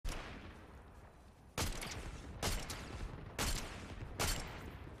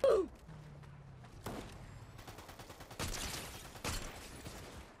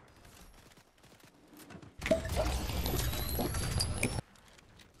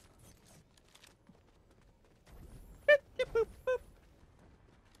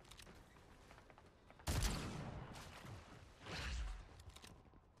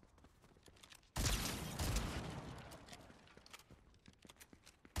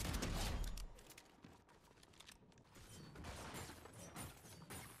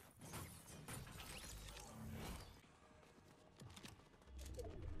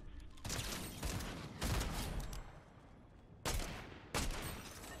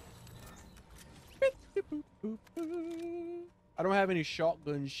I don't have any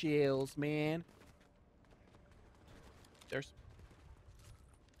shotgun shells, man. There's...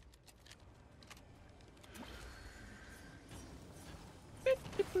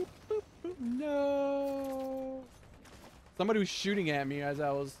 No. Somebody was shooting at me as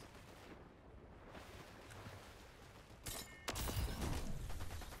I was...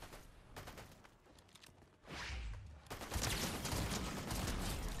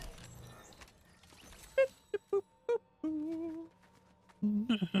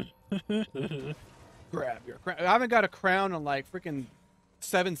 Grab your crown. I haven't got a crown in like freaking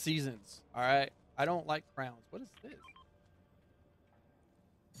 7 seasons. All right. I don't like crowns. What is this?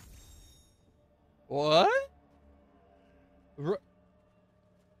 What?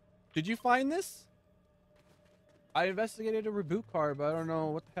 Did you find this? I investigated a reboot card, but I don't know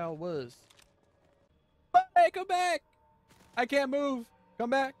what the hell it was. Hey, come back! I can't move. Come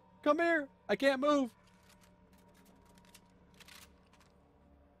back. Come here. I can't move.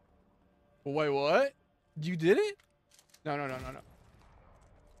 Wait, what? You did it? No.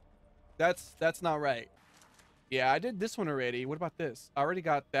 That's not right. Yeah, I did this one already. What about this? I already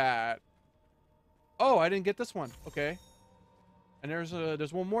got that. Oh, I didn't get this one. Okay. And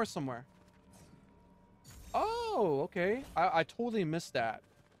there's one more somewhere. Oh, okay. I totally missed that.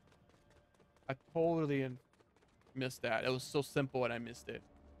 I totally missed that. It was so simple and I missed it.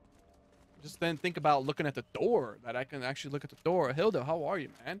 Just then think about looking at the door, that I can actually look at the door. Hilda, how are you,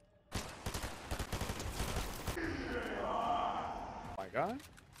 man? Oh my God.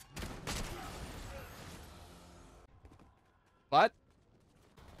 What?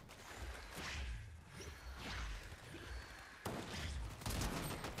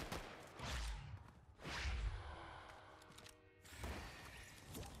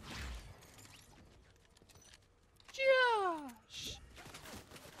 Josh.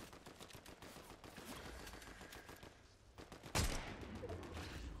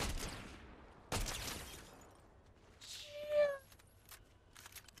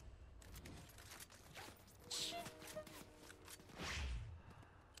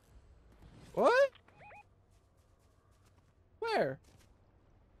 What? Where?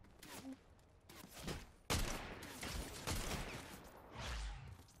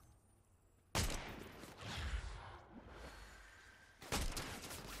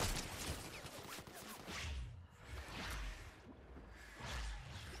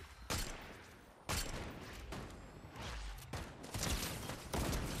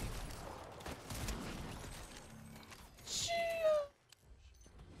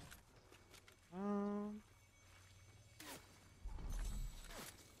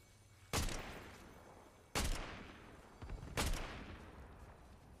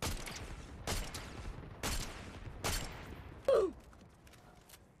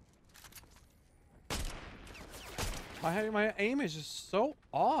 My aim is just so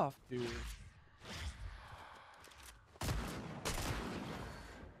off, dude.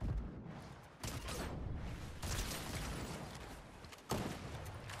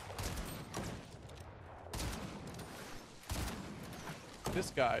 This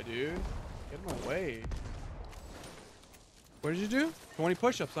guy, dude. Get him away. What did you do? 20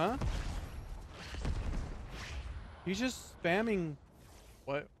 push-ups, huh? He's just spamming...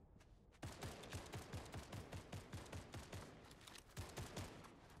 What?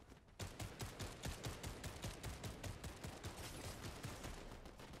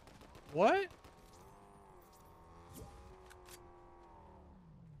 What?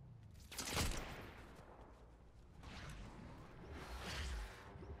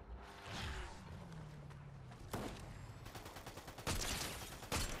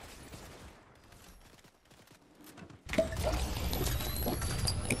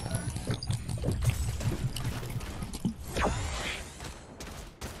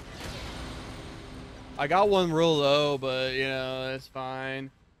 I got one real low, but you know, it's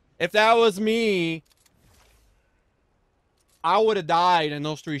fine. If that was me, I would have died in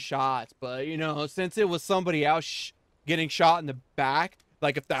those 3 shots. But, you know, since it was somebody else getting shot in the back,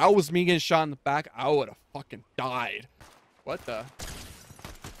 like if that was me getting shot in the back, I would have fucking died. What the?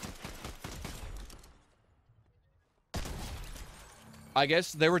 I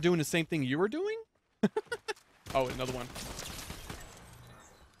guess they were doing the same thing you were doing? Oh, another one.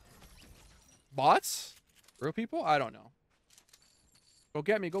 Bots? Real people? I don't know. Go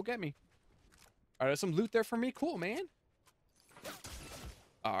get me. Go get me. All right, there's some loot there for me. Cool, man.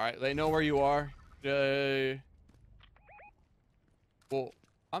 All right, they know where you are. Well,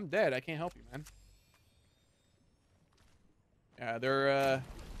 I'm dead. I can't help you, man. Yeah, they're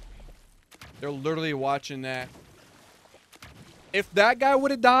literally watching that. If that guy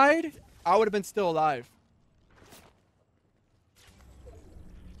would have died, I would have been still alive.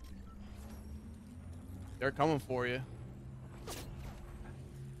 They're coming for you.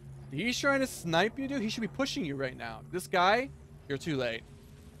 He's trying to snipe you, dude. He should be pushing you right now. This guy, you're too late.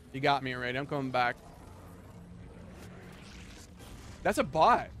 You got me already. I'm coming back. That's a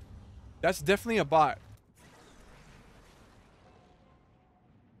bot. That's definitely a bot.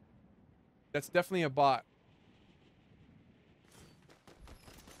 That's definitely a bot.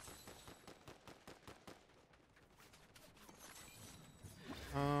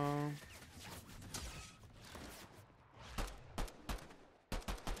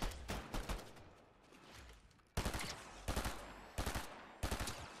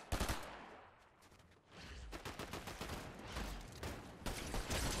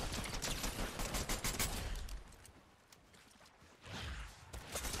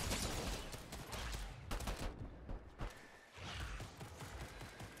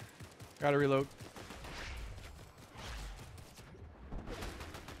 Gotta reload.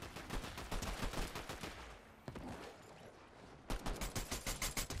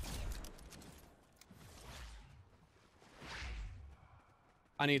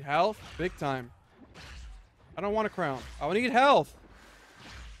 I need health, big time. I don't want a crown. I need health.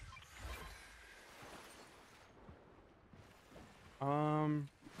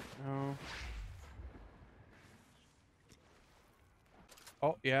 No.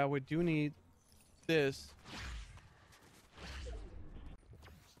 Oh, yeah, we do need this.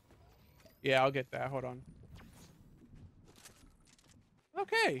 Yeah, I'll get that. Hold on.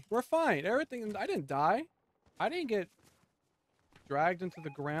 Okay, we're fine. Everything, I didn't die. I didn't get dragged into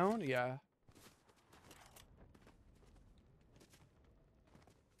the ground. Yeah.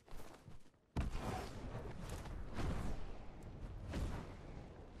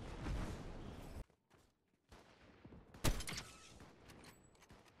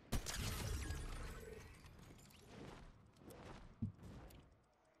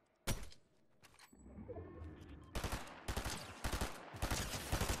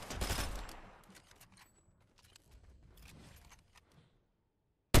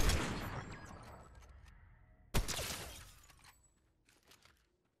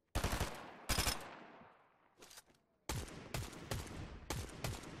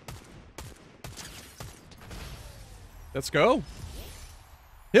 Let's go.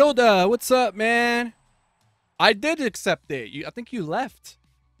 Hilda, what's up, man? I did accept it. I think you left.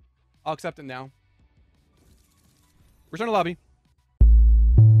 I'll accept it now. Return to lobby.